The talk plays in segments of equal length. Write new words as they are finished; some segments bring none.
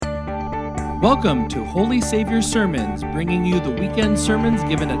Welcome to Holy Savior Sermons, bringing you the weekend sermons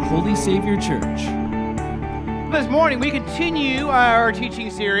given at Holy Savior Church. This morning, we continue our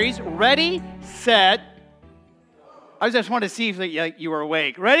teaching series, Ready, Set. I just wanted to see if you were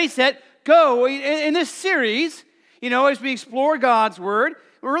awake. Ready, Set, Go. In this series, as we explore God's Word,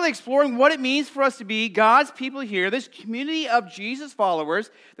 we're really exploring what it means for us to be God's people here, this community of Jesus followers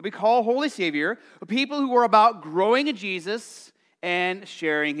that we call Holy Savior, people who are about growing in Jesus and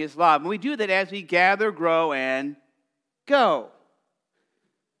sharing His love. And we do that as we gather, grow, and go.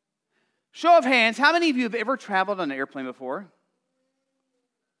 Show of hands, how many of you have ever traveled on an airplane before?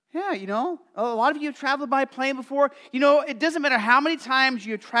 Yeah, a lot of you have traveled by plane before. It doesn't matter how many times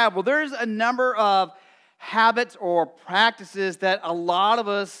you travel. There's a number of habits or practices that a lot of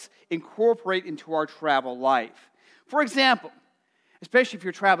us incorporate into our travel life. For example, especially if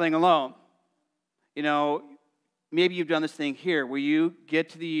you're traveling alone, maybe you've done this thing here where you get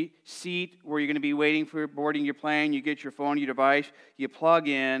to the seat where you're going to be waiting for boarding your plane, you get your phone, your device, you plug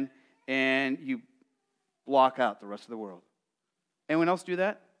in, and you block out the rest of the world. Anyone else do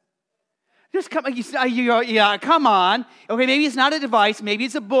that? Just come on. Okay, maybe it's not a device, maybe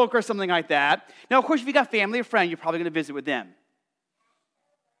it's a book or something like that. Now, of course, if you got family or friend, you're probably going to visit with them.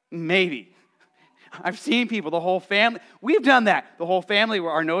 Maybe. I've seen people, the whole family. We've done that. The whole family,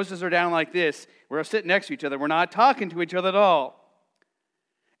 where our noses are down like this. We're sitting next to each other. We're not talking to each other at all.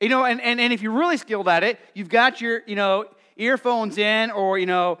 And if you're really skilled at it, you've got your, earphones in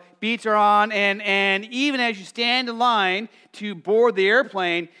or, beats are on. And even as you stand in line to board the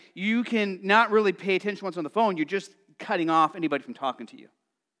airplane, you can not really pay attention to what's on the phone. You're just cutting off anybody from talking to you.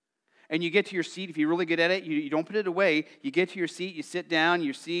 And you get to your seat, if you're really good at it, you don't put it away. You get to your seat, you sit down in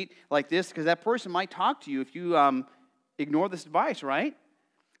your seat like this, because that person might talk to you if you ignore this device, right?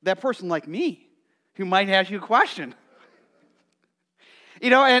 That person like me, who might ask you a question.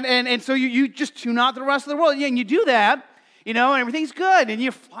 And so you just tune out the rest of the world. And you do that, and everything's good. And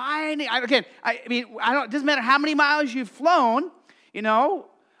you're flying. It doesn't matter how many miles you've flown,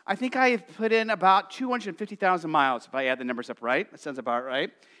 I think I have put in about 250,000 miles, if I add the numbers up right. That sounds about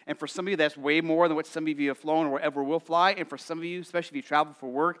right. And for some of you, that's way more than what some of you have flown or ever will fly. And for some of you, especially if you travel for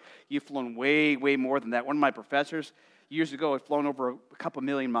work, you've flown way, way more than that. One of my professors years ago had flown over a couple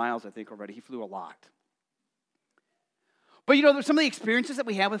million miles, I think, already. He flew a lot. But, there's some of the experiences that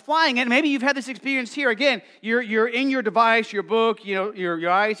we have with flying. And maybe you've had this experience here. Again, you're in your device, your book, your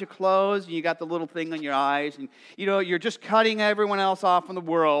eyes are closed, and you got the little thing on your eyes. And, you're just cutting everyone else off from the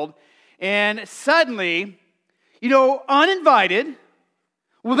world. And suddenly, uninvited,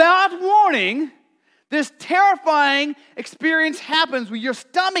 without warning, this terrifying experience happens where your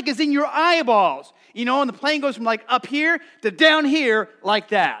stomach is in your eyeballs. And the plane goes from like up here to down here like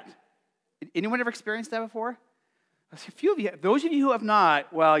that. Anyone ever experienced that before? A few of you. Those of you who have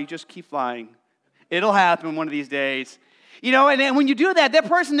not, well, you just keep flying. It'll happen one of these days. And when you do that, that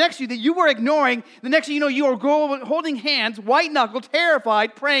person next to you that you were ignoring, the next thing you know, you are holding hands, white-knuckled,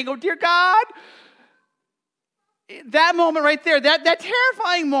 terrified, praying, oh, dear God. That moment right there, that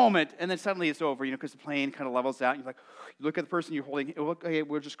terrifying moment, and then suddenly it's over, because the plane kind of levels out, and you look at the person you're holding, okay,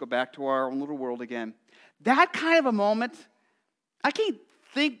 we'll just go back to our own little world again. That kind of a moment, I can't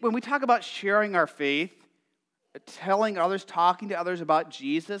think, when we talk about sharing our faith, telling others, talking to others about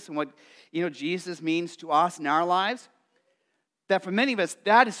Jesus and what, Jesus means to us in our lives, that for many of us,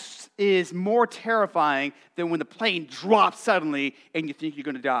 that is more terrifying than when the plane drops suddenly and you think you're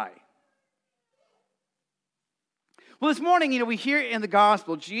going to die. Well, this morning, we hear in the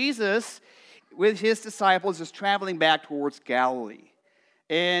gospel, Jesus, with his disciples, is traveling back towards Galilee.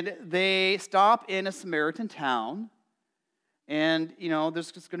 And they stop in a Samaritan town. And,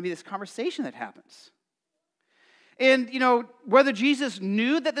 there's just going to be this conversation that happens. And, whether Jesus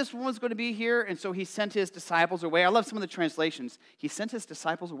knew that this woman was going to be here, and so he sent his disciples away. I love some of the translations. He sent his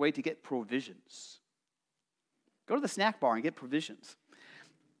disciples away to get provisions. Go to the snack bar and get provisions.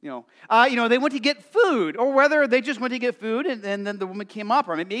 They went to get food, or whether they just went to get food and then the woman came up,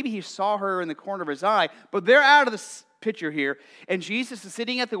 or maybe he saw her in the corner of his eye, but they're out of this picture here, and Jesus is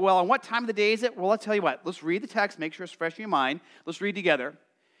sitting at the well. And what time of the day is it? Well, I'll tell you what. Let's read the text, make sure it's fresh in your mind. Let's read together.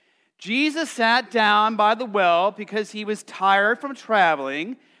 Jesus sat down by the well because he was tired from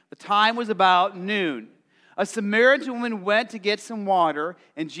traveling. The time was about noon. A Samaritan woman went to get some water,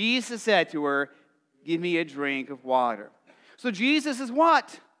 and Jesus said to her, "Give me a drink of water." So Jesus is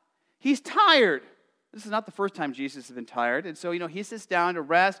what? He's tired. This is not the first time Jesus has been tired. And so, he sits down to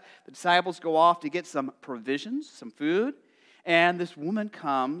rest. The disciples go off to get some provisions, some food. And this woman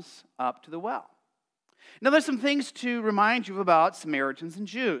comes up to the well. Now, there's some things to remind you about Samaritans and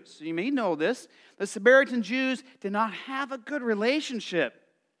Jews. So you may know this. The Samaritan Jews did not have a good relationship.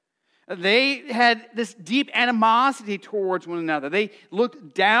 They had this deep animosity towards one another. They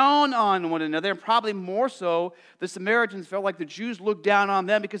looked down on one another, and probably more so, the Samaritans felt like the Jews looked down on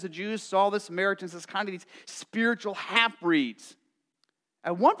them because the Jews saw the Samaritans as kind of these spiritual half-breeds.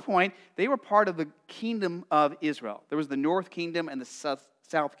 At one point, they were part of the kingdom of Israel. There was the north kingdom and the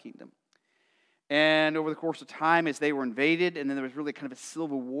south kingdom. And over the course of time, as they were invaded, and then there was really kind of a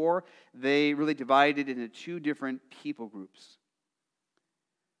civil war, they really divided into two different people groups.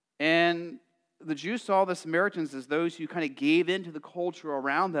 And the Jews saw the Samaritans as those who kind of gave into the culture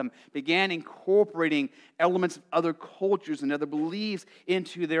around them, began incorporating elements of other cultures and other beliefs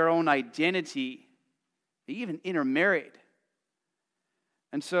into their own identity. They even intermarried.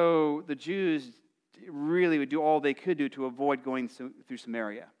 And so the Jews really would do all they could do to avoid going through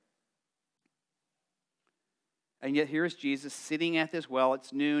Samaria. And yet here is Jesus sitting at this well.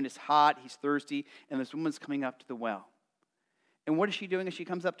 It's noon, it's hot, he's thirsty, and this woman's coming up to the well. And what is she doing as she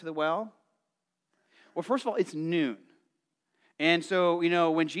comes up to the well? Well, first of all, it's noon. And so,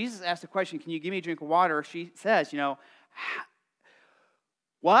 when Jesus asked the question, can you give me a drink of water? She says,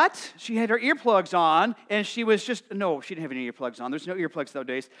 what? She had her earplugs on, and she was no, she didn't have any earplugs on. There's no earplugs those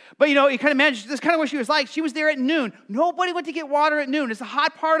days. But, you kind of imagine, this is kind of what she was like. She was there at noon. Nobody went to get water at noon. It's a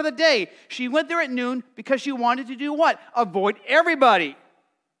hot part of the day. She went there at noon because she wanted to do what? Avoid everybody,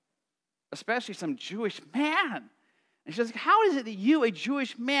 especially some Jewish man. And she's like, how is it that you, a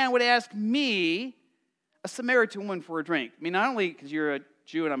Jewish man, would ask me, a Samaritan woman, for a drink? I mean, not only because you're a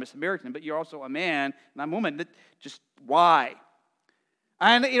Jew and I'm a Samaritan, but you're also a man and I'm a woman. Just why?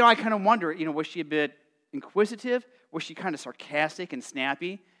 And, I kind of wonder, was she a bit inquisitive? Was she kind of sarcastic and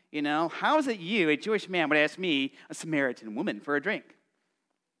snappy? How is it you, a Jewish man, would ask me, a Samaritan woman, for a drink?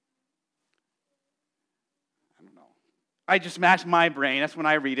 I don't know. I just match my brain. That's when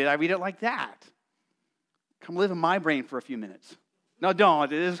I read it. I read it like that. Come live in my brain for a few minutes. No, don't.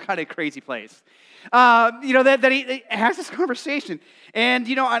 This is kind of a crazy place. That he has this conversation. And,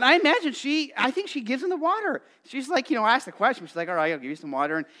 and I imagine I think she gives him the water. She's like, ask the question. She's like, all right, I'll give you some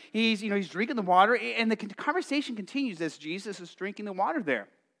water. And he's drinking the water. And the conversation continues as Jesus is drinking the water there.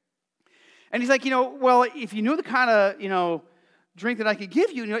 And he's like, well, if you knew the kind of, drink that I could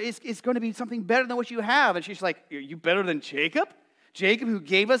give you, it's going to be something better than what you have. And she's like, are you better than Jacob? Jacob, who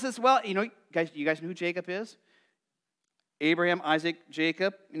gave us this well? You guys know who Jacob is? Abraham, Isaac,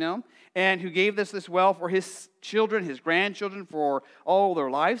 Jacob, and who gave this well for his children, his grandchildren, for all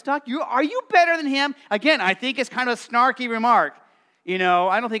their livestock. Are you better than him? Again, I think it's kind of a snarky remark. I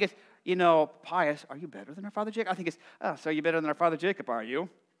don't think it's, pious. Are you better than our father Jacob? I think it's, so are you better than our father Jacob, are you?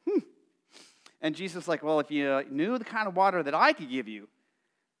 And Jesus is like, well, if you knew the kind of water that I could give you,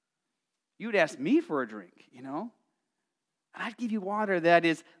 you'd ask me for a drink, I'd give you water that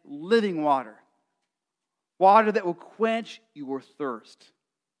is living water. Water that will quench your thirst.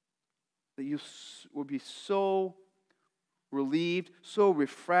 That you will be so relieved, so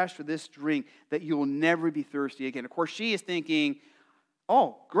refreshed with this drink that you will never be thirsty again. Of course, she is thinking,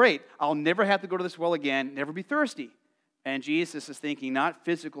 oh, great, I'll never have to go to this well again, never be thirsty. And Jesus is thinking not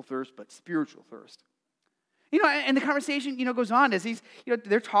physical thirst, but spiritual thirst. And the conversation, goes on as he's,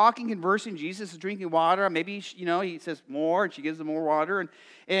 they're talking, conversing. Jesus is drinking water. Maybe, he says more, and she gives them more water.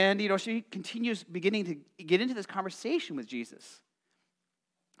 And she continues beginning to get into this conversation with Jesus.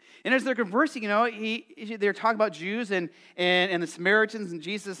 And as they're conversing, they're talking about Jews and the Samaritans. And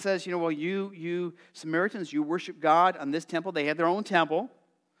Jesus says, well, you Samaritans, you worship God on this temple. They have their own temple.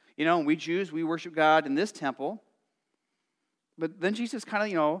 And we Jews, we worship God in this temple. But then Jesus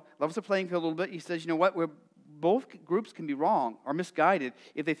kind of, levels the playing field a little bit. He says, what, both groups can be wrong or misguided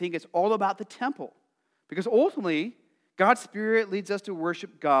if they think it's all about the temple. Because ultimately, God's Spirit leads us to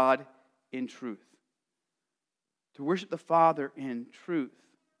worship God in truth. To worship the Father in truth.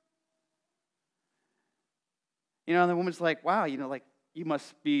 And the woman's like, wow, you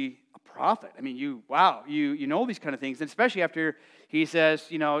must be a prophet. I mean, you know these kind of things. And especially after he says,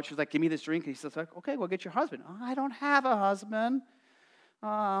 she's like, give me this drink. And he says, okay, well, get your husband. Oh, I don't have a husband.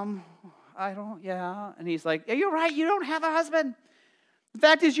 And he's like, yeah, you're right, you don't have a husband. The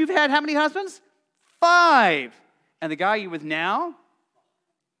fact is, you've had how many husbands? 5. And the guy you're with now,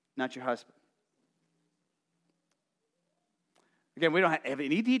 not your husband. Again, we don't have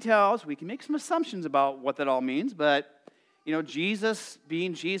any details. We can make some assumptions about what that all means, but, Jesus,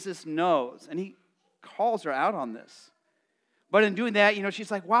 being Jesus, knows, and he calls her out on this. But in doing that,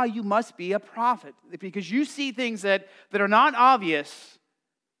 she's like, wow, you must be a prophet, because you see things that are not obvious.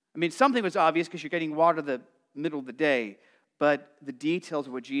 I mean, something was obvious because you're getting water the middle of the day, but the details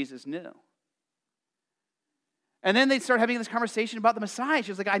of what Jesus knew. And then they start having this conversation about the Messiah.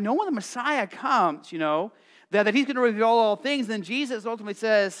 She's like, I know when the Messiah comes, that he's going to reveal all things. Then Jesus ultimately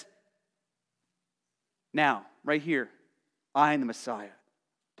says, Now, right here, I am the Messiah,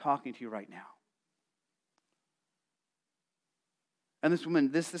 talking to you right now. And this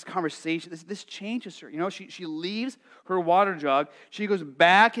woman, this conversation, this changes her. You know, she leaves her water jug. She goes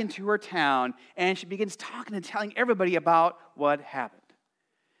back into her town, and she begins talking and telling everybody about what happened.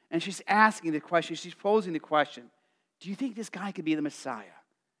 And she's asking the question, she's posing the question, do you think this guy could be the Messiah?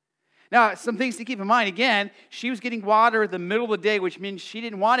 Now, some things to keep in mind. Again, she was getting water in the middle of the day, which means she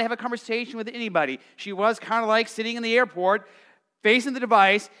didn't want to have a conversation with anybody. She was kind of like sitting in the airport, facing the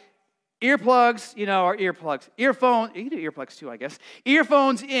device, earplugs, or earplugs, earphones, you can do earplugs too, I guess,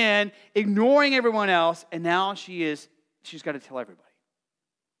 earphones in, ignoring everyone else, and now she's got to tell everybody.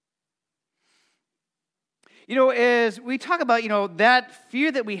 As we talk about, that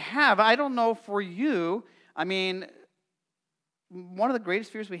fear that we have, I don't know for you, one of the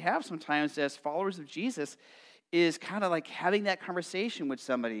greatest fears we have sometimes as followers of Jesus is kind of like having that conversation with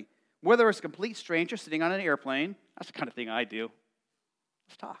somebody, whether it's a complete stranger sitting on an airplane, that's the kind of thing I do.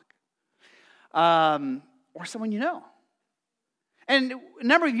 Let's talk. Or someone you know. And a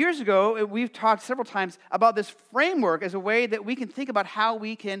number of years ago, we've talked several times about this framework as a way that we can think about how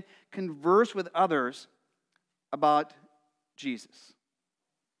we can converse with others about Jesus.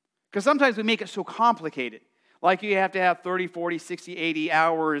 Because sometimes we make it so complicated. Like you have to have 30, 40, 60, 80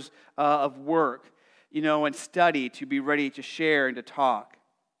 hours of work, and study to be ready to share and to talk.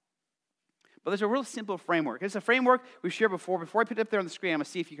 But there's a real simple framework. It's a framework we've shared before. Before I put it up there on the screen, I'm going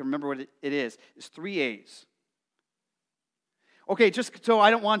to see if you can remember what it is. It's 3 A's. Okay, just so I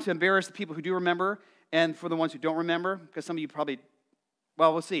don't want to embarrass the people who do remember, and for the ones who don't remember, because some of you probably,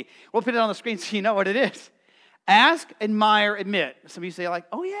 we'll see. We'll put it on the screen so you know what it is. Ask, admire, admit. Some of you say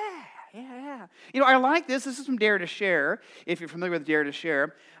oh yeah. I like this. This is from Dare to Share, if you're familiar with Dare to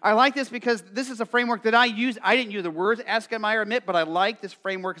Share. I like this because this is a framework that I use. I didn't use the words ask, admire, admit, but I like this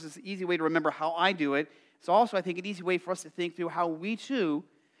framework because it's an easy way to remember how I do it. It's also, I think, an easy way for us to think through how we, too,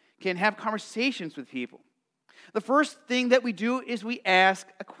 can have conversations with people. The first thing that we do is we ask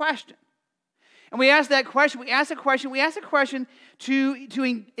a question. And we ask that question, we ask a question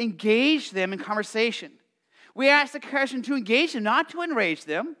to engage them in conversation. We ask the question to engage them, not to enrage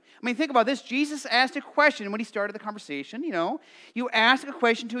them. Think about this. Jesus asked a question when he started the conversation, You ask a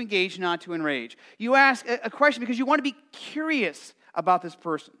question to engage, not to enrage. You ask a question because you want to be curious about this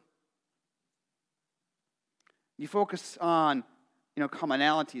person. You focus on,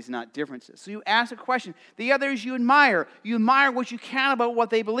 commonalities, not differences. So you ask a question. The other is you admire. You admire what you can about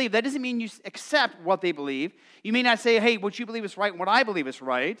what they believe. That doesn't mean you accept what they believe. You may not say, hey, what you believe is right and what I believe is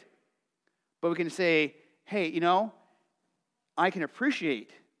right. But we can say, hey, I can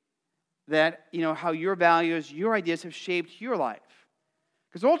appreciate that, how your values, your ideas have shaped your life.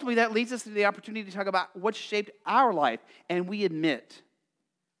 Because ultimately that leads us to the opportunity to talk about what shaped our life. And we admit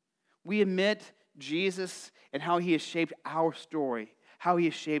Jesus and how he has shaped our story, how he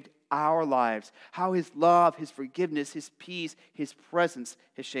has shaped our lives, how his love, his forgiveness, his peace, his presence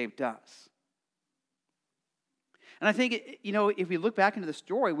has shaped us. And I think, if we look back into the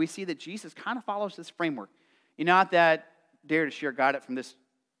story, we see that Jesus kind of follows this framework. Not that Dare to Share got it from this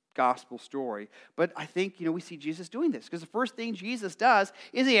gospel story, but I think, we see Jesus doing this. Because the first thing Jesus does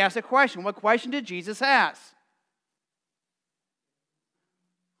is he asks a question. What question did Jesus ask?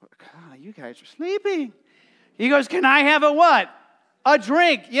 God, you guys are sleeping. He goes, can I have a what? A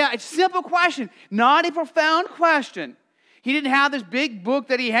drink. Yeah, it's a simple question, not a profound question. He didn't have this big book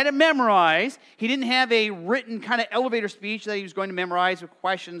that he had to memorize. He didn't have a written kind of elevator speech that he was going to memorize with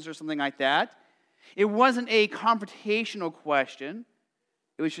questions or something like that. It wasn't a confrontational question.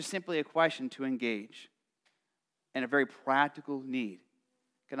 It was just simply a question to engage and a very practical need.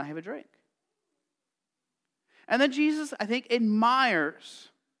 Can I have a drink? And then Jesus, I think, admires.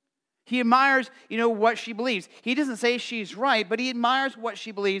 He admires, what she believes. He doesn't say she's right, but he admires what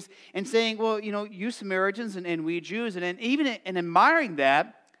she believes and saying, well, you Samaritans and we Jews, and even in admiring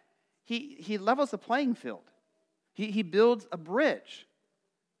that, he levels the playing field. He builds a bridge.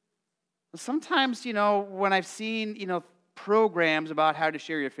 Sometimes, when I've seen, programs about how to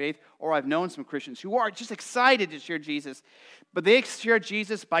share your faith, or I've known some Christians who are just excited to share Jesus, but they share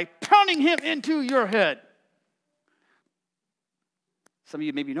Jesus by pounding him into your head. Some of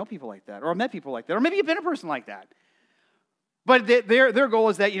you maybe know people like that, or have met people like that, or maybe you've been a person like that. But their goal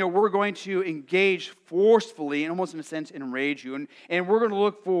is that, we're going to engage forcefully and almost in a sense enrage you, and we're going to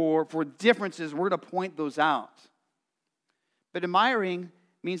look for differences, and we're going to point those out. But admiring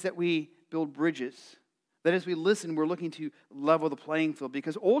means that we build bridges. That as we listen, we're looking to level the playing field,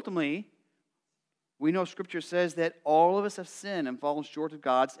 because ultimately, we know Scripture says that all of us have sinned and fallen short of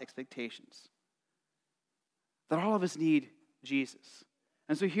God's expectations. That all of us need Jesus.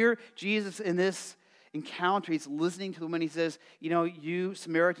 And so here, Jesus in this encounter, he's listening to the woman. He says, you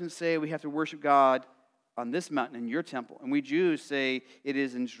Samaritans say we have to worship God on this mountain in your temple, and we Jews say it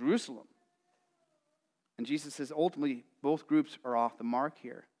is in Jerusalem. And Jesus says, ultimately, both groups are off the mark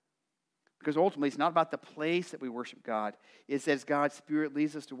here. Because ultimately, it's not about the place that we worship God. It's as God's Spirit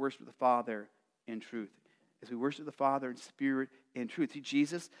leads us to worship the Father in truth. As we worship the Father in spirit and truth. See,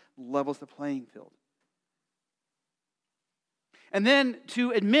 Jesus levels the playing field. And then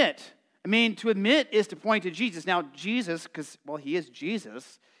to admit is to point to Jesus. Now, Jesus, because, he is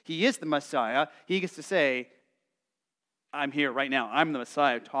Jesus. He is the Messiah. He gets to say, I'm here right now. I'm the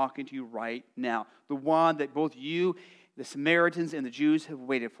Messiah talking to you right now. The one that both you, the Samaritans, and the Jews have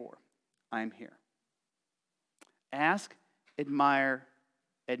waited for. I'm here. Ask, admire,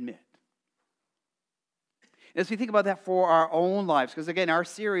 admit. As we think about that for our own lives, because again, our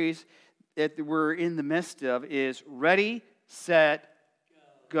series that we're in the midst of is Ready, Set,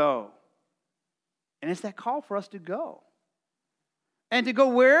 Go. And it's that call for us to go. And to go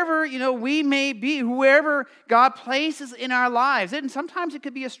wherever, we may be, whoever God places in our lives. And sometimes it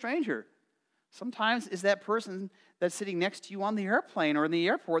could be a stranger. Sometimes it's that person that's sitting next to you on the airplane or in the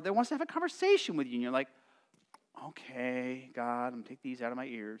airport that wants to have a conversation with you. And you're like, okay, God, I'm going to take these out of my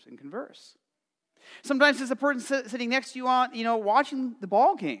ears and converse. Sometimes it's a person sitting next to you on, watching the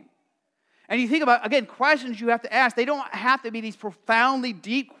ball game. And you think about, again, questions you have to ask. They don't have to be these profoundly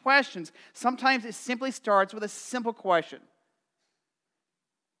deep questions. Sometimes it simply starts with a simple question.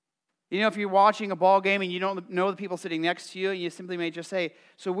 If you're watching a ball game and you don't know the people sitting next to you, you simply may just say,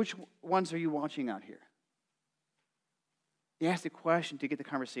 so which ones are you watching out here? You ask the question to get the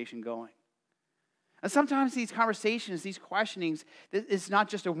conversation going. And sometimes these conversations, these questionings, it's not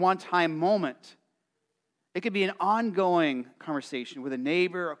just a one-time moment. It could be an ongoing conversation with a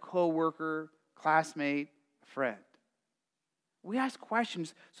neighbor, a coworker, classmate, a friend. We ask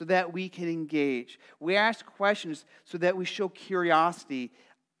questions so that we can engage. We ask questions so that we show curiosity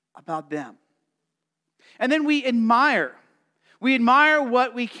about them. And then we admire. We admire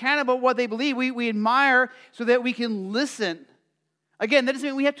what we can about what they believe. We admire so that we can listen. Again, that doesn't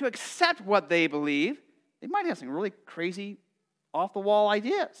mean we have to accept what they believe. They might have some really crazy, off-the-wall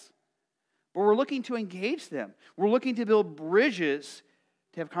ideas. But we're looking to engage them. We're looking to build bridges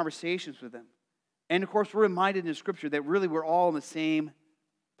to have conversations with them. And of course, we're reminded in Scripture that really we're all in the same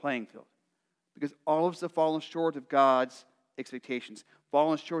playing field. Because all of us have fallen short of God's expectations,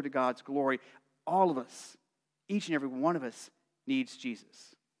 fallen short of God's glory. All of us, each and every one of us, needs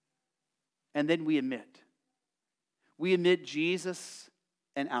Jesus. And then we admit. We admit Jesus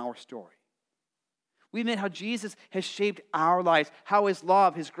and our story. We admit how Jesus has shaped our lives, how His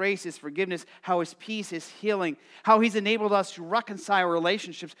love, His grace, His forgiveness, how His peace, His healing, how He's enabled us to reconcile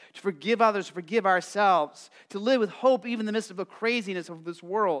relationships, to forgive others, to forgive ourselves, to live with hope even in the midst of the craziness of this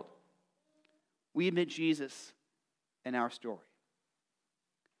world. We admit Jesus and our story.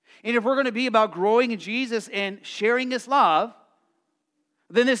 And if we're going to be about growing in Jesus and sharing His love,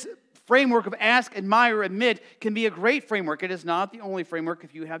 then this framework of ask, admire, admit can be a great framework. It is not the only framework.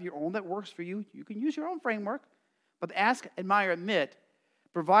 If you have your own that works for you, you can use your own framework. But the ask, admire, admit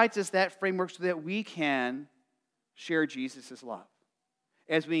provides us that framework so that we can share Jesus' love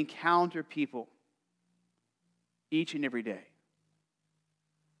as we encounter people each and every day.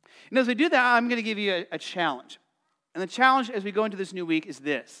 And as we do that, I'm going to give you a challenge. And the challenge as we go into this new week is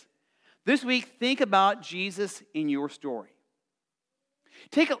this. This week, think about Jesus in your story.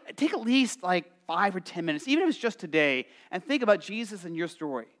 Take at least like 5 or 10 minutes, even if it's just today, and think about Jesus in your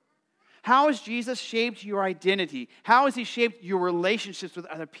story. How has Jesus shaped your identity? How has He shaped your relationships with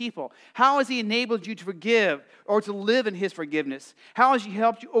other people? How has He enabled you to forgive or to live in His forgiveness? How has He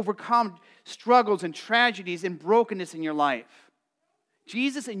helped you overcome struggles and tragedies and brokenness in your life?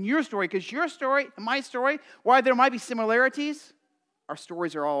 Jesus in your story, because your story and my story, while there might be similarities, our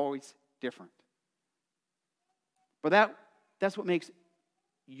stories are always different. But that's what makes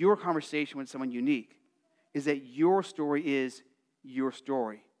your conversation with someone unique, is that your story is your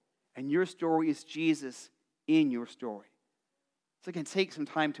story. And your story is Jesus in your story. So again, take some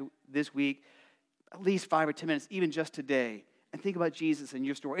time to this week, at least 5 or 10 minutes, even just today, and think about Jesus in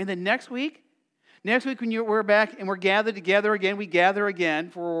your story. And then next week when we're back and we're gathered together again, we gather again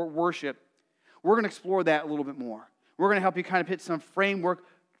for worship, we're going to explore that a little bit more. We're going to help you kind of put some framework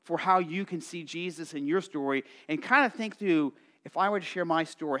for how you can see Jesus in your story and kind of think through, if I were to share my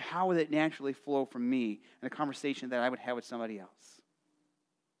story, how would it naturally flow from me in a conversation that I would have with somebody else?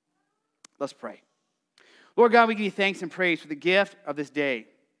 Let's pray. Lord God, we give you thanks and praise for the gift of this day.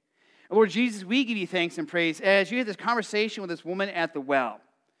 And Lord Jesus, we give you thanks and praise as you had this conversation with this woman at the well.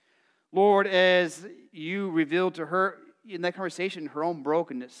 Lord, as you revealed to her in that conversation, her own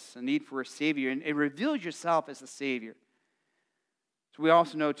brokenness, a need for a Savior, and it reveals yourself as a Savior. So we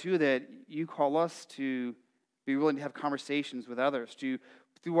also know, too, that you call us to be willing to have conversations with others, to,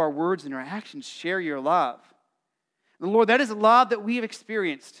 through our words and our actions, share your love. And Lord, that is a love that we have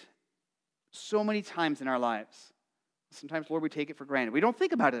experienced so many times in our lives. Sometimes, Lord, we take it for granted. We don't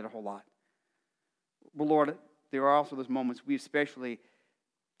think about it a whole lot. But Lord, there are also those moments we especially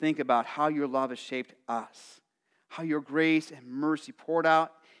think about how your love has shaped us, how your grace and mercy poured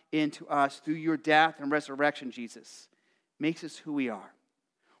out into us through your death and resurrection, Jesus, makes us who we are.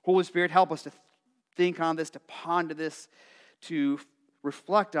 Holy Spirit, help us to think on this, to ponder this, to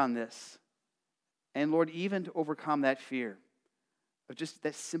reflect on this, and Lord, even to overcome that fear of just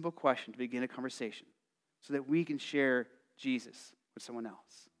that simple question to begin a conversation so that we can share Jesus with someone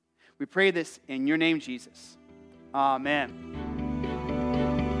else. We pray this in your name, Jesus. Amen.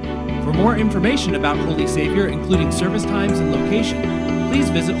 For more information about Holy Savior, including service times and location, please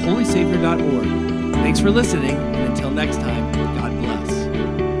visit holysavior.org. Thanks for listening, and until next time, God bless.